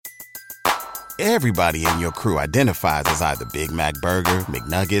Everybody in your crew identifies as either Big Mac Burger,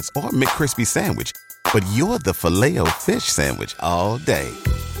 McNuggets, or McCrispy Sandwich. But you're the Filet-O-Fish Sandwich all day.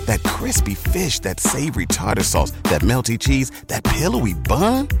 That crispy fish, that savory tartar sauce, that melty cheese, that pillowy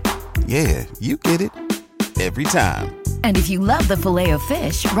bun. Yeah, you get it. Every time. And if you love the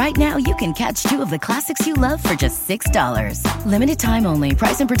Filet-O-Fish, right now you can catch two of the classics you love for just $6. Limited time only.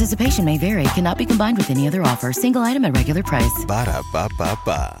 Price and participation may vary. Cannot be combined with any other offer. Single item at regular price.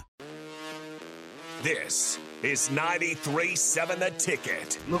 Ba-da-ba-ba-ba. This is 93.7 The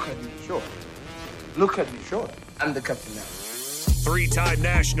Ticket. Look at me, sure. Look at me, sure. I'm the captain now. Three-time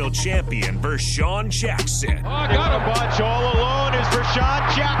national champion Vershawn Jackson. Oh, got a bunch all alone is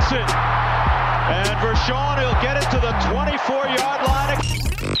Vershawn Jackson. And Vershawn will get it to the 24-yard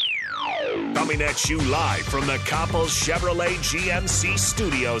line. Coming at you live from the Coppels Chevrolet GMC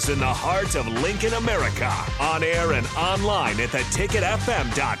studios in the heart of Lincoln, America. On air and online at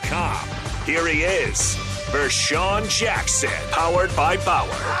theticketfm.com. Here he is, Vershawn Jackson, powered by Bauer.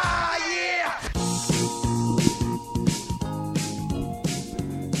 Ah, yeah!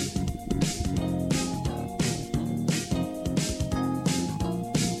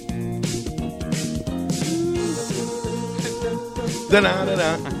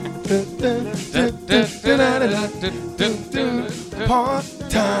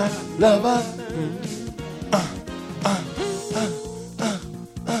 Part-time lover.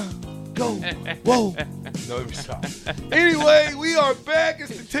 Go. Whoa. No, let me stop. Anyway, we are back.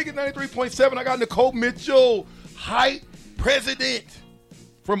 It's the Ticket 93.7. I got Nicole Mitchell, hype president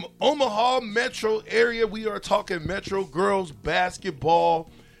from Omaha metro area. We are talking Metro girls basketball,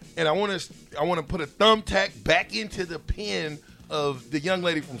 and I want to put a thumbtack back into the pen of the young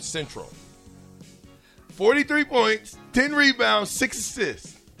lady from Central. 43 points, 10 rebounds, 6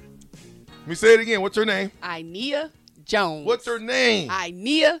 assists. Let me say it again. What's her name? Inea Jones. What's her name?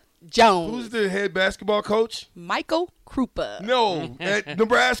 Inea Jones. Who's the head basketball coach? Michael Krupa. No, at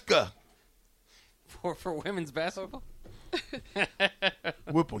Nebraska. For women's basketball?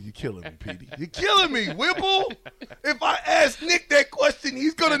 Whipple, you killing me, Petey. You're killing me, Whipple. If I ask Nick that question,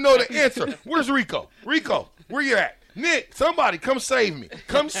 he's going to know the answer. Where's Rico? Rico, where you at? Nick, somebody come save me.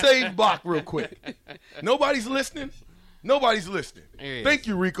 Come save Bach real quick. Nobody's listening? Nobody's listening. Thank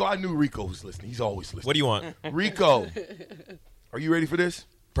you, Rico. I knew Rico was listening. He's always listening. What do you want? Rico, are you ready for this?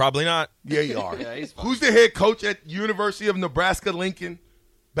 Probably not. Yeah, you are. Yeah, he's fine. Who's the head coach at University of Nebraska-Lincoln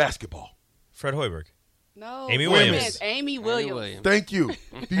basketball? Fred Hoiberg. No. Amy Williams. Williams. Amy Williams. Thank you.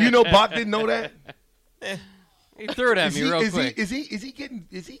 Do you know Bach didn't know that? He threw it at me real quick. Is he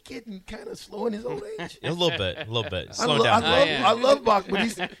getting kind of slow in his old age? A little bit. Slow down. I love Bach, but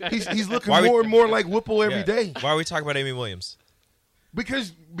he's looking more and more like Whipple every day. Why are we talking about Amy Williams?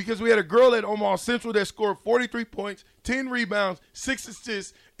 Because we had a girl at Omaha Central that scored 43 points, 10 rebounds, 6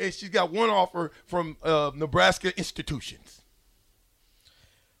 assists, and she's got one offer from Nebraska institutions.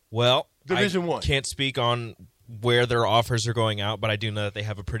 Well, Division I can't speak on where their offers are going out, but I do know that they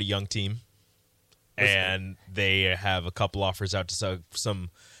have a pretty young team. And they have a couple offers out to some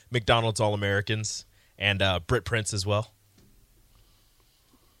McDonald's All-Americans and Britt Prince as well.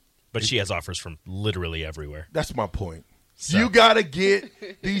 But she has offers from literally everywhere. That's my point. So. You got to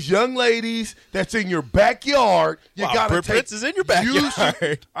get these young ladies that's in your backyard. You got to Britt Prince is in your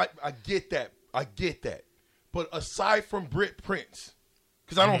backyard. I get that. I get that. But aside from Britt Prince,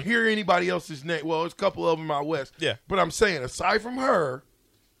 because I don't hear anybody else's name. Well, there's a couple of them out west. Yeah. But I'm saying, aside from her,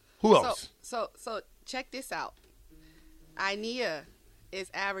 who else? So check this out. Inea is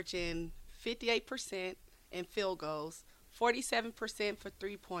averaging 58% in field goals, 47% for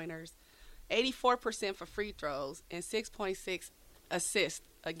three-pointers, 84% for free throws, and 6.6 assists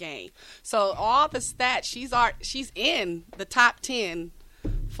a game. So all the stats, she's in the top 10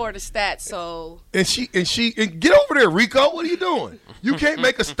 for the stats. So and get over there, Rico. What are you doing? You can't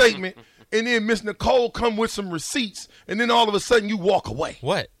make a statement and then Miss Nicole come with some receipts, and then all of a sudden you walk away.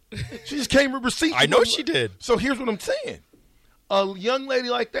 What? She just came with receipts. I know she did. So here's what I'm saying. A young lady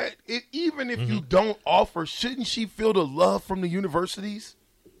like that, even if you don't offer, shouldn't she feel the love from the universities?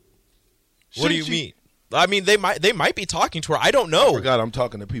 What do you mean? I mean, they might be talking to her. I don't know. I forgot I'm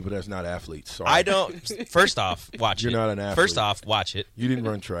talking to people that's not athletes. Sorry. I don't. First off, watch it. You're not an athlete. First off, watch it. You didn't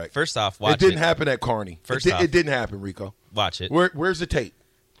run track. First off, watch it. It didn't happen at Kearney. It didn't happen, Rico. Watch it. Where's the tape?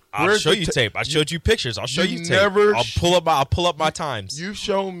 I'll show you tape. I showed you pictures. I'll show you tape. I'll pull up my times. You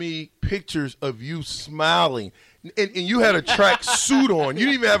show me pictures of you smiling, and you had a track suit on. You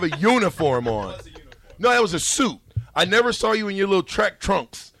didn't even have a uniform on. No, that was a suit. I never saw you in your little track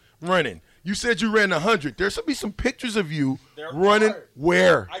trunks running. You said you ran 100. There should be some pictures of you running.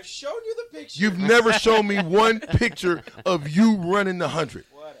 Where? I've shown you the picture. You've never shown me one picture of you running the 100.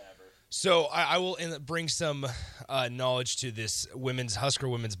 Whatever. So I will bring some knowledge to this Husker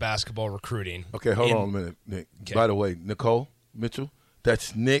women's basketball recruiting. Okay, hold on a minute, Nick. Okay. By the way, Nicole Mitchell,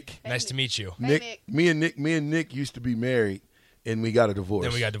 that's Nick. Hey, nice to meet you. Nick, hey, Nick. Me and Nick used to be married, and we got a divorce.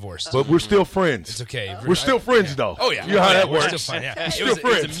 Then we got divorced. But we're still friends. It's okay. We're still friends, though. Oh, yeah. You know how that works. We're still fine, yeah. We're still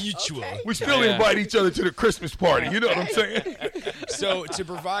friends. It was a mutual. Okay. We still invite each other to the Christmas party. You know what I'm saying? So to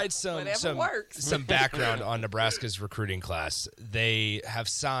provide some works. background on Nebraska's recruiting class, they have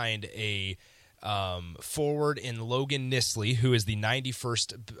signed a forward in Logan Nisley, who is the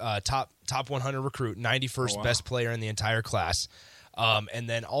 91st top 100 recruit, 91st best player in the entire class. And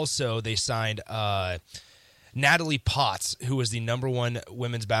then also they signed Natalie Potts, who was the #1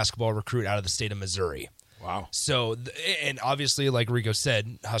 women's basketball recruit out of the state of Missouri. Wow. So, and obviously, like Rico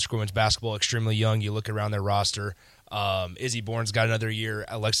said, Husker women's basketball, extremely young. You look around their roster. Izzy Bourne's got another year.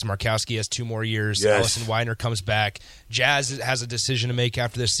 Alexis Markowski has 2 more years. Yes. Allison Weiner comes back. Jazz has a decision to make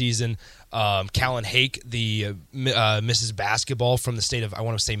after this season. Callan Hake, the Mrs. Basketball from the state of, I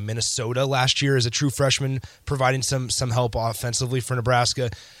want to say, Minnesota last year, is a true freshman, providing some help offensively for Nebraska.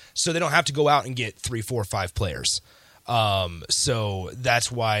 So they don't have to go out and get 3, 4, 5 players. So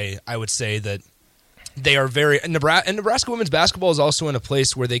that's why I would say that they are and Nebraska women's basketball is also in a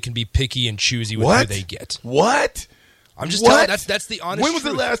place where they can be picky and choosy with who they get. What? I'm just telling you, that's the honest When was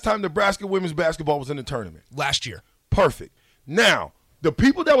truth. the last time Nebraska women's basketball was in the tournament? Last year. Perfect. Now, the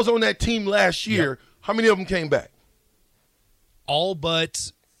people that was on that team last year, how many of them came back? All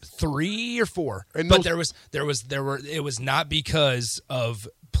but 3 or 4. And but it was not because of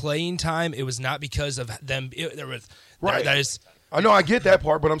playing time. It was not because of them. I know, I get that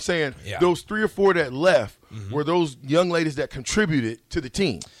part, but I'm saying those 3 or 4 that left were those young ladies that contributed to the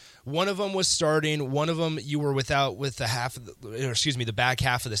team. One of them was starting. One of them you were without with the back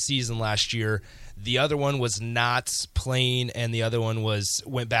half of the season last year. The other one was not playing, and the other one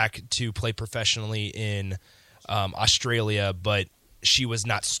went back to play professionally in Australia, but she was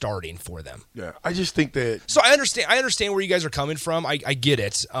not starting for them. Yeah, I just think that. So I understand where you guys are coming from. I get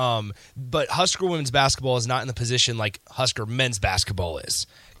it. But Husker women's basketball is not in the position like Husker men's basketball is.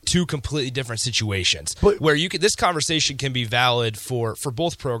 2 completely different situations. But where this conversation can be valid for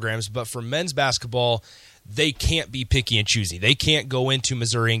both programs, but for men's basketball, they can't be picky and choosy. They can't go into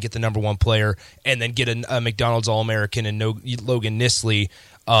Missouri and get the #1 player and then get a McDonald's All-American and Logan Nisley,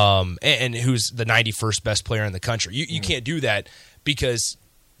 and who's the 91st best player in the country. You can't do that because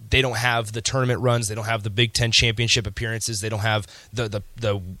they don't have the tournament runs. They don't have the Big Ten championship appearances. They don't have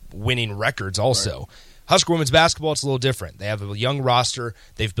the winning records also. Right. Husker women's basketball, it's a little different. They have a young roster.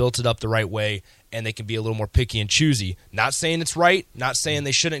 They've built it up the right way, and they can be a little more picky and choosy. Not saying it's right, not saying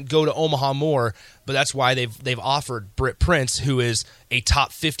they shouldn't go to Omaha more, but that's why they've offered Britt Prince, who is a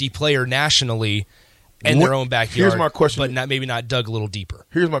top 50 player nationally in their own backyard. Here's my question. But maybe not dug a little deeper.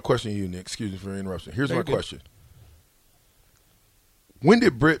 Here's my question to you, Nick. Excuse me for the interruption. Here's my question. When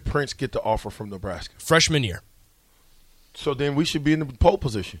did Britt Prince get the offer from Nebraska? Freshman year. So then we should be in the pole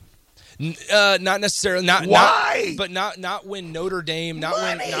position. Not necessarily. Why? Not when Notre Dame, not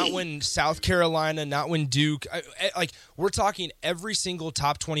when South Carolina, not when Duke. We're talking every single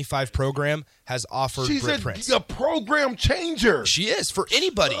top 25 program has offered Britt Prince. She's a program changer. She is for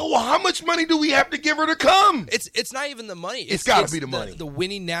anybody. So how much money do we have to give her to come? It's not even the money. It's got to be the money. The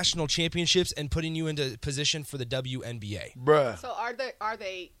winning national championships and putting you into position for the WNBA. Bruh. So are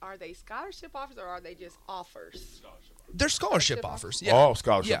they scholarship offers or are they just offers? They're scholarship offers. Yeah. All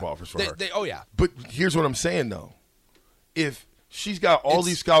scholarship offers for her. Oh, yeah. But here's what I'm saying, though. If she's got all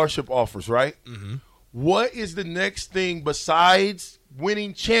these scholarship offers, right? Mm-hmm. What is the next thing besides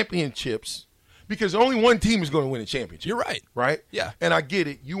winning championships? Because only one team is going to win a championship. You're right. Right? Yeah. And I get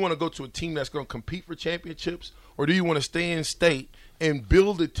it. You want to go to a team that's going to compete for championships, or do you want to stay in state and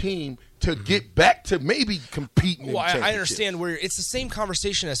build a team to get back to maybe competing in championships? I understand where it's the same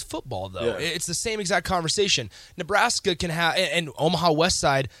conversation as football, though. Yeah. It's the same exact conversation. Nebraska can have, and Omaha West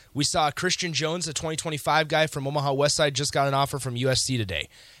Side, we saw Christian Jones, a 2025 guy from Omaha West Side, just got an offer from USC today.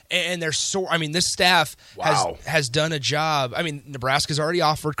 And they're this staff has done a job. I mean, Nebraska's already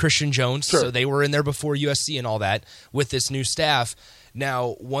offered Christian Jones, so they were in there before USC and all that with this new staff.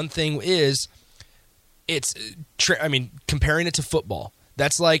 Now, one thing is, comparing it to football,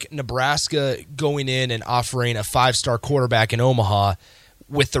 that's like Nebraska going in and offering a 5-star quarterback in Omaha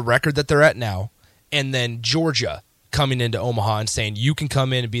with the record that they're at now, and then Georgia coming into Omaha and saying, you can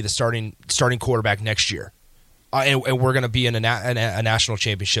come in and be the starting quarterback next year. And we're going to be in a national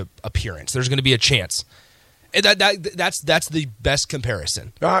championship appearance. There's going to be a chance. And that's the best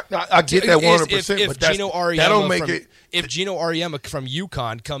comparison. I get that 100%. If but Gino that'll make it. If Gino Auriemma from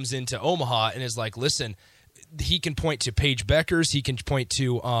UConn comes into Omaha and is like, listen, he can point to Paige Beckers. He can point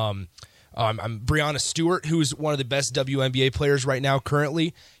to Breonna Stewart, who's one of the best WNBA players right now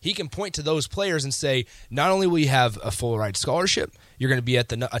currently. He can point to those players and say, not only will you have a full ride scholarship, you're going to be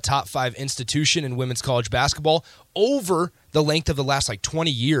at a top 5 institution in women's college basketball over the length of the last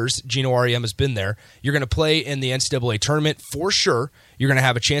 20 years. Gino R.E.M. has been there. You're going to play in the NCAA tournament for sure. You're going to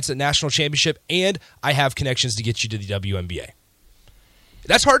have a chance at national championship, and I have connections to get you to the WNBA.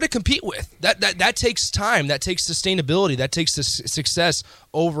 That's hard to compete with. That takes time. That takes sustainability. That takes success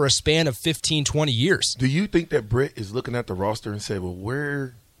over a span of 15, 20 years. Do you think that Britt is looking at the roster and say, well,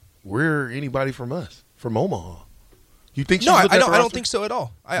 where anybody from us, from Omaha? You think she's No, looking I at don't. the I don't roster? think so at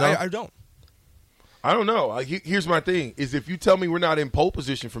all. No? I don't. I don't know. Here's my thing: is if you tell me we're not in pole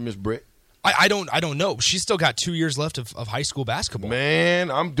position for Miss Britt, I don't know. She's still got 2 years left of high school basketball.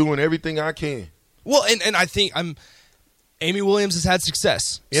 Man, I'm doing everything I can. Well, and I think Amy Williams has had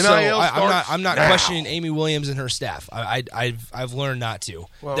success. NIL So starts I'm not now. questioning Amy Williams and her staff. I've learned not to.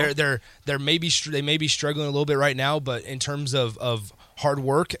 Well, they may be struggling a little bit right now, but in terms of hard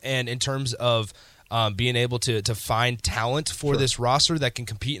work and in terms of being able to find talent for this roster that can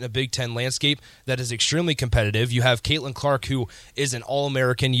compete in a Big Ten landscape that is extremely competitive. You have Caitlin Clark, who is an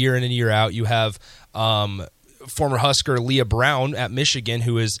All-American year in and year out. You have former Husker Leah Brown at Michigan,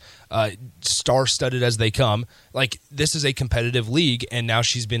 who is star-studded as they come. This is a competitive league, and now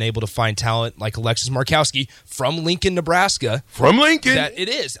she's been able to find talent like Alexis Markowski from Lincoln, Nebraska. From Lincoln? That it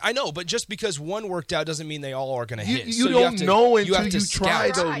is. I know, but just because one worked out doesn't mean they all are going to hit. You So don't have to- know until have to you try,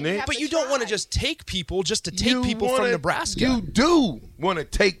 scout. though, Nick. But you don't want to just take people just to take people from Nebraska. You do want to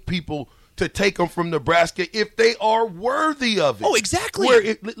take people to take them from Nebraska if they are worthy of it. Oh, exactly.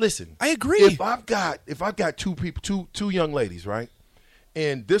 Listen, I agree. If I've got two people, two young ladies, right,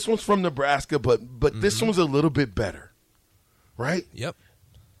 and this one's from Nebraska, but this one's a little bit better, right? Yep.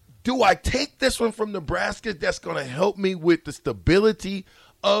 Do I take this one from Nebraska? That's going to help me with the stability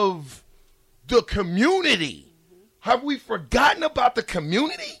of the community. Have we forgotten about the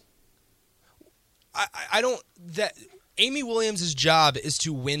community? I don't. That Amy Williams' job is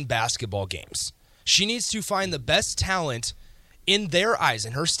to win basketball games. She needs to find the best talent in their eyes,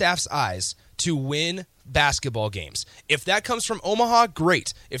 in her staff's eyes, to win basketball games. If that comes from Omaha,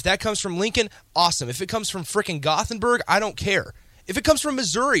 great. If that comes from Lincoln, awesome. If it comes from frickin' Gothenburg, I don't care. If it comes from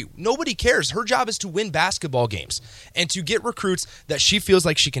Missouri, nobody cares. Her job is to win basketball games and to get recruits that she feels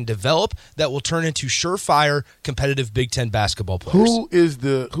like she can develop that will turn into surefire, competitive Big Ten basketball players. Who is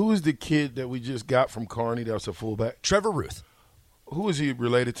the kid that we just got from Kearney that was a fullback? Trevor Ruth. Who is he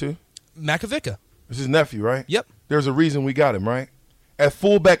related to? Makovica. It's his nephew, right? Yep. There's a reason we got him, right? At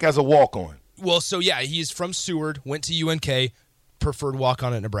fullback as a walk-on. Well, so yeah, he's from Seward, went to UNK, preferred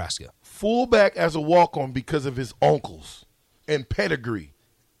walk-on at Nebraska. Fullback as a walk-on because of his uncles and pedigree.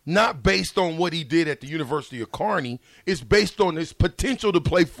 Not based on what he did at the University of Kearney. It's based on his potential to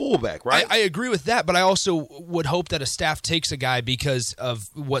play fullback, right? I agree with that, but I also would hope that a staff takes a guy because of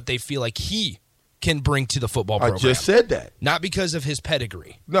what they feel like he can bring to the football program. I just said that. Not because of his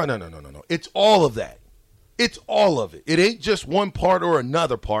pedigree. No. It's all of that. It's all of it. It ain't just one part or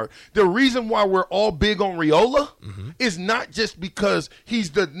another part. The reason why we're all big on Raiola is not just because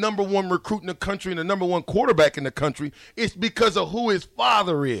he's the number one recruit in the country and the number one quarterback in the country. It's because of who his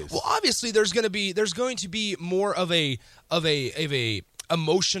father is. Well, obviously, there's going to be more of a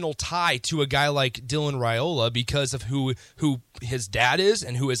emotional tie to a guy like Dylan Raiola because of who his dad is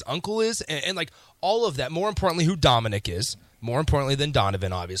and who his uncle is and like all of that. More importantly, who Dominic is. More importantly than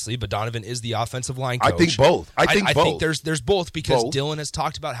Donovan, obviously, but Donovan is the offensive line coach. I think both. I think there's both because Dylan has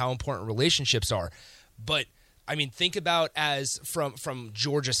talked about how important relationships are. But I mean, think about as from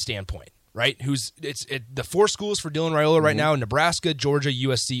Georgia's standpoint, right? The 4 schools for Dylan Raiola right now: Nebraska, Georgia,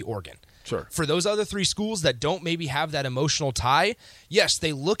 USC, Oregon. Sure. For those other 3 schools that don't maybe have that emotional tie, yes,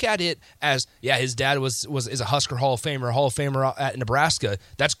 they look at it as, yeah, his dad is a Husker Hall of Famer at Nebraska.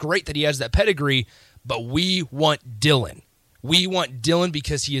 That's great that he has that pedigree, but we want Dylan. We want Dylan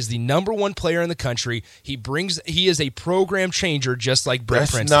because he is the number 1 player in the country. He is a program changer, just like Brett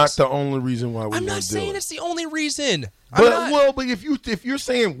Princess. That's not the only reason why we want Dylan. I'm not saying it's the only reason. But if you're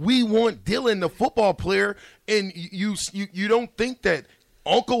saying we want Dylan, the football player, and you don't think that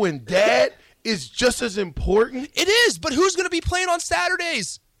uncle and dad is just as important? It is, but who's going to be playing on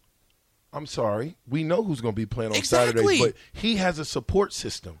Saturdays? I'm sorry. We know who's going to be playing on Exactly. Saturdays, but he has a support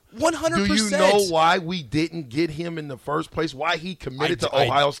system. 100%. Do you know why we didn't get him in the first place? Why he committed to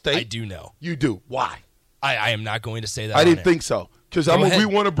Ohio State? I do know. You do. Why? I am not going to say that. I didn't think so. Because we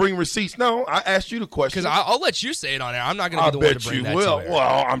want to bring receipts. No, I asked you the question. Because I'll let you say it on air. I'm not going to be the one to bring that to air.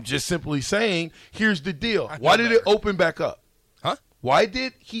 Well, I'm just simply saying, here's the deal. Why did it open back up? Huh? Why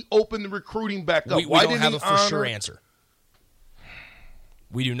did he open the recruiting back up? We Why don't did have he a for sure answer.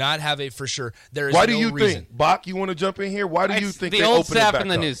 We do not have a for sure. There is Why do no you reason. think? Bach, you want to jump in here? Why do you think the they old opened it staff back and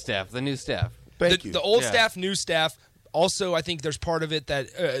the up? new staff? The new staff. Thank you. The old staff, new staff. Also, I think there's part of it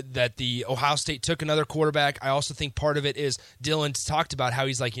that the Ohio State took another quarterback. I also think part of it is Dylan's talked about how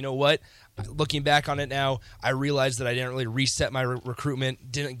he's like, you know what? Looking back on it now, I realized that I didn't really reset my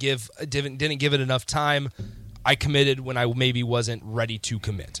recruitment. Didn't give it enough time. I committed when I maybe wasn't ready to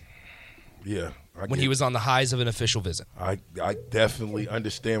commit. Yeah. When he was on the highs of an official visit. I definitely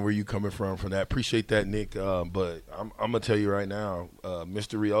understand where you're coming from that. Appreciate that, Nick. But I'm going to tell you right now,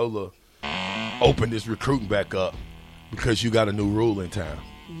 Mr. Riola opened his recruiting back up because you got a new rule in town.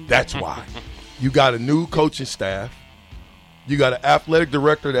 That's why. You got a new coaching staff. You got an athletic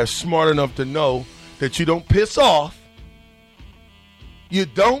director that's smart enough to know that you don't piss off. You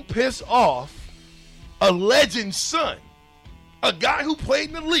don't piss off a legend's son, a guy who played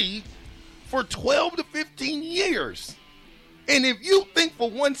in the league for 12 to 15 years. And if you think for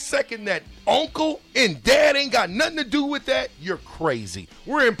 1 second that uncle and dad ain't got nothing to do with that, you're crazy.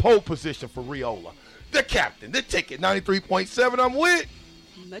 We're in pole position for Riola. The captain, the ticket, 93.7. I'm with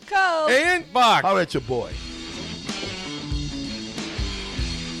Nicole and Bach. How at your boy?